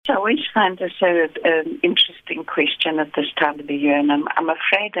I always find this an interesting question at this time of the year, and I'm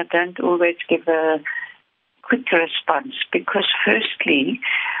afraid I don't always give a quick response because, firstly,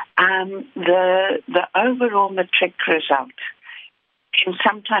 the overall matric result can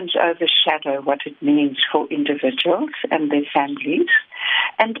sometimes overshadow what it means for individuals and their families,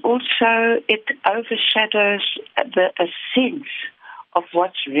 and also it overshadows a sense of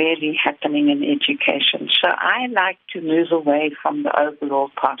what's really happening in education. So I like to move away from the overall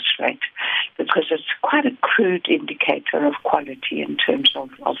pass rate because it's quite a crude indicator of quality in terms of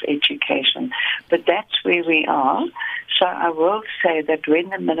education. But that's where we are. So I will say that when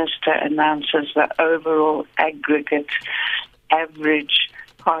the minister announces the overall aggregate average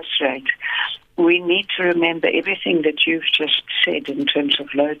pass rate, we need to remember everything that you've just said in terms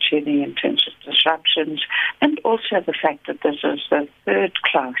of load shedding, in terms of disruptions, and also the fact that this is the third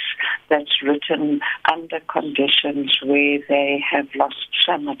class that's written under conditions where they have lost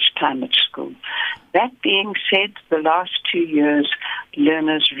so much time at school. That being said, the last 2 years,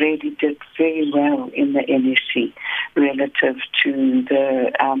 learners really did very well in the NSC relative to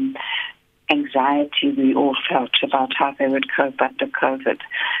the anxiety we all felt about how they would cope under COVID.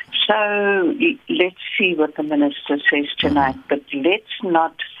 So let's see what the minister says tonight, but let's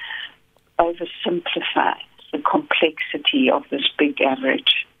not oversimplify the complexity of this big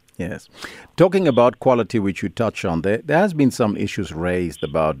average. Yes. Talking about quality, which you touch on, there has been some issues raised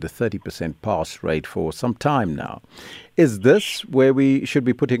about the 30% pass rate for some time now. Is this where we should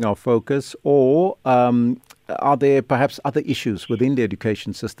be putting our focus, or are there perhaps other issues within the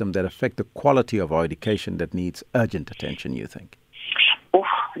education system that affect the quality of our education that needs urgent attention, you think? Oh,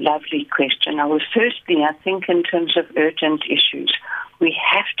 lovely question. Firstly, I think in terms of urgent issues, we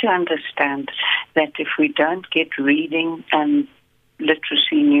have to understand that if we don't get reading and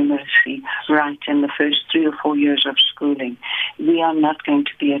literacy, numeracy right in the first 3 or 4 years of schooling, we are not going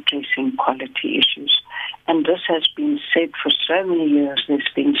to be addressing quality issues. And this has been said for so many years. There's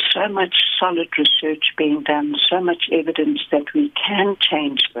been so much solid research being done, so much evidence that we can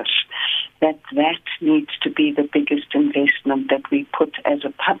change this, that needs to be the biggest investment that we put as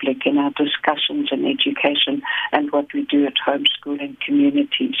a public in our discussions in education and what we do at homeschooling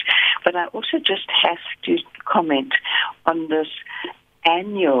communities. But I also just have to comment on this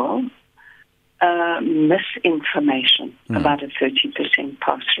annual misinformation about a 30%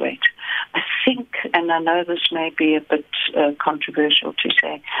 pass rate. I think, and I know this may be a bit controversial to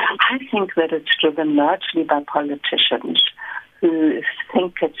say, I think that it's driven largely by politicians who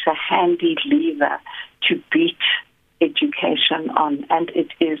think it's a handy lever to beat education on, and it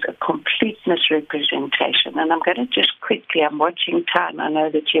is a complete misrepresentation. And I'm going to just quickly, I'm watching time, I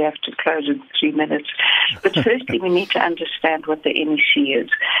know that you have to close in 3 minutes, but firstly we need to understand what the NEC is.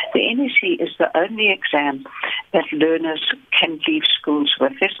 The NEC is the only exam that learners can leave schools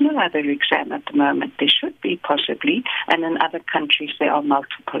with. There's no other exam at the moment. There should be possibly, and in other countries there are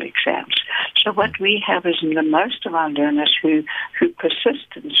multiple exams. So what we have is most of our learners who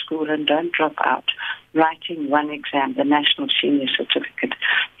persist in school and don't drop out, writing one exam, the National Senior Certificate,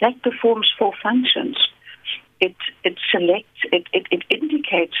 that performs 4 functions. It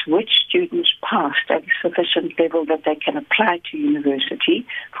indicates which students passed at a sufficient level that they can apply to university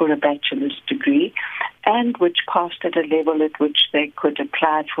for a bachelor's degree, and which passed at a level at which they could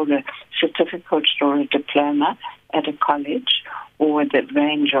apply for a certificate or a diploma at a college or the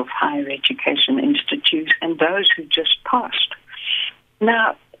range of higher education institutes, and those who just passed.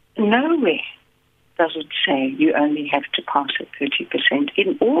 Now, nowhere does it say you only have to pass at 30%.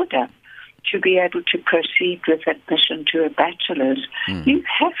 In order to be able to proceed with admission to a bachelor's, you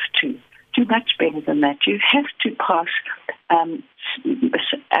have to do much better than that. You have to pass at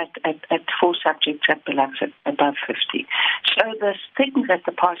 4 subjects above 50. So this thing that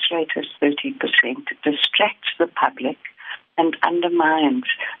the pass rate is 30% distracts the public and undermines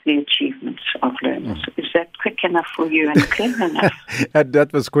the achievements of learners. Is that quick enough for you and clear enough?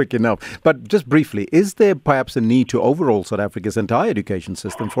 That was quick enough. But just briefly, is there perhaps a need to overhaul South Africa's entire education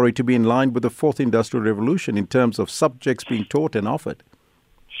system for it to be in line with the 4th Industrial Revolution in terms of subjects being taught and offered?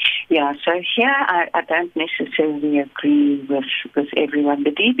 Yeah, so here I don't necessarily agree with everyone.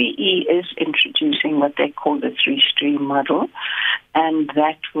 The DBE is introducing what they call the 3-stream model, and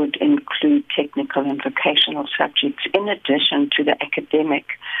that would include technical and vocational subjects in addition to the academic,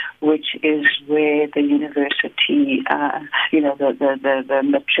 which is where the university, the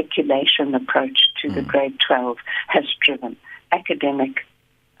matriculation approach to the grade 12 has driven academic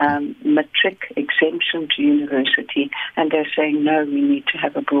matric exemption to university, and they're saying, no, we need to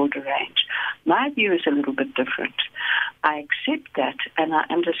have a broader range. My view is a little bit different. I accept that, and I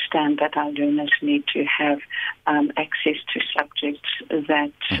understand that our learners need to have access to subjects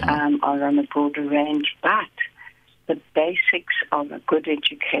that are on a broader range, but the basics of a good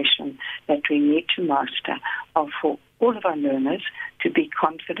education that we need to master are for all of our learners to be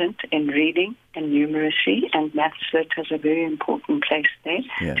confident in reading and numeracy, and maths has a very important place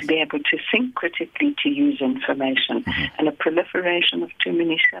there, to be able to think critically, to use information. And a proliferation of too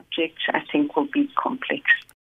many subjects, I think, will be complex.